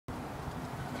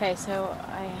Okay, so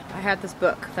I had this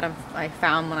book that I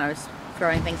found when I was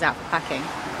throwing things out for packing,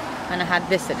 and it had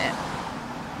this in it.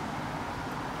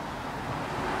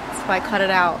 So I cut it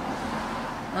out.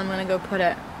 I'm gonna go put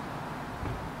it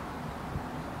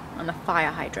on the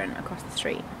fire hydrant across the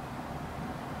street.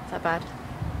 Is that bad?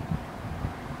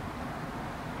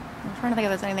 I'm trying to think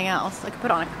if there's anything else. I could put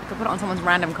it on someone's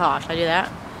random car. Should I do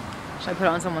that? Should I put it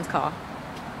on someone's car?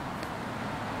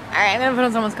 Alright, I'm gonna put it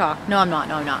on someone's car. No, I'm not.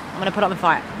 I'm gonna put it on the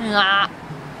fire. Let's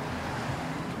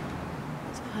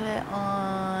put it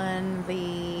on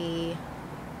the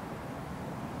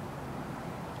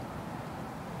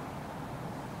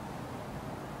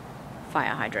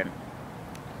fire hydrant.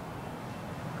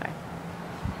 Okay.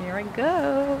 Here I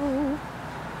go.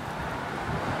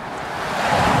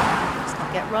 Let's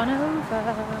not get run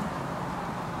over.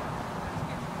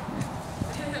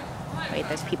 Wait,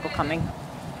 there's people coming.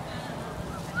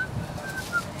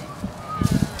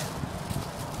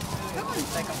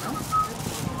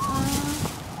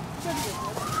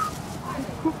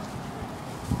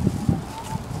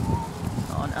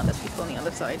 Oh, now there's people on the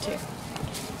other side too.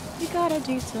 You gotta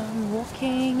do some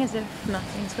walking as if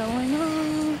nothing's going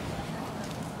on.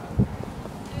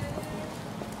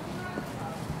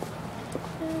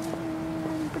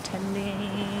 And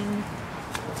pretending.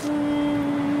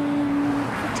 And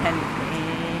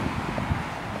pretending.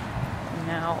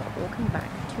 Now walking back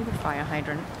to the fire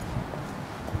hydrant.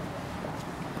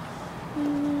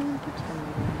 And pretending.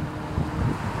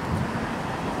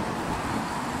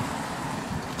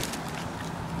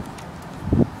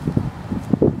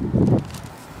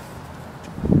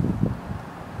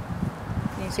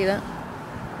 Can you see that?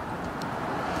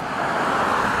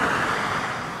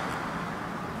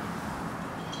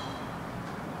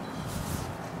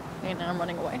 Okay, now I'm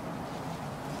running away.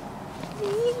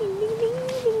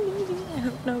 I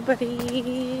hope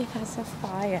nobody has a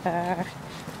fire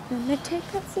and they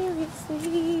take that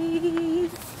seriously.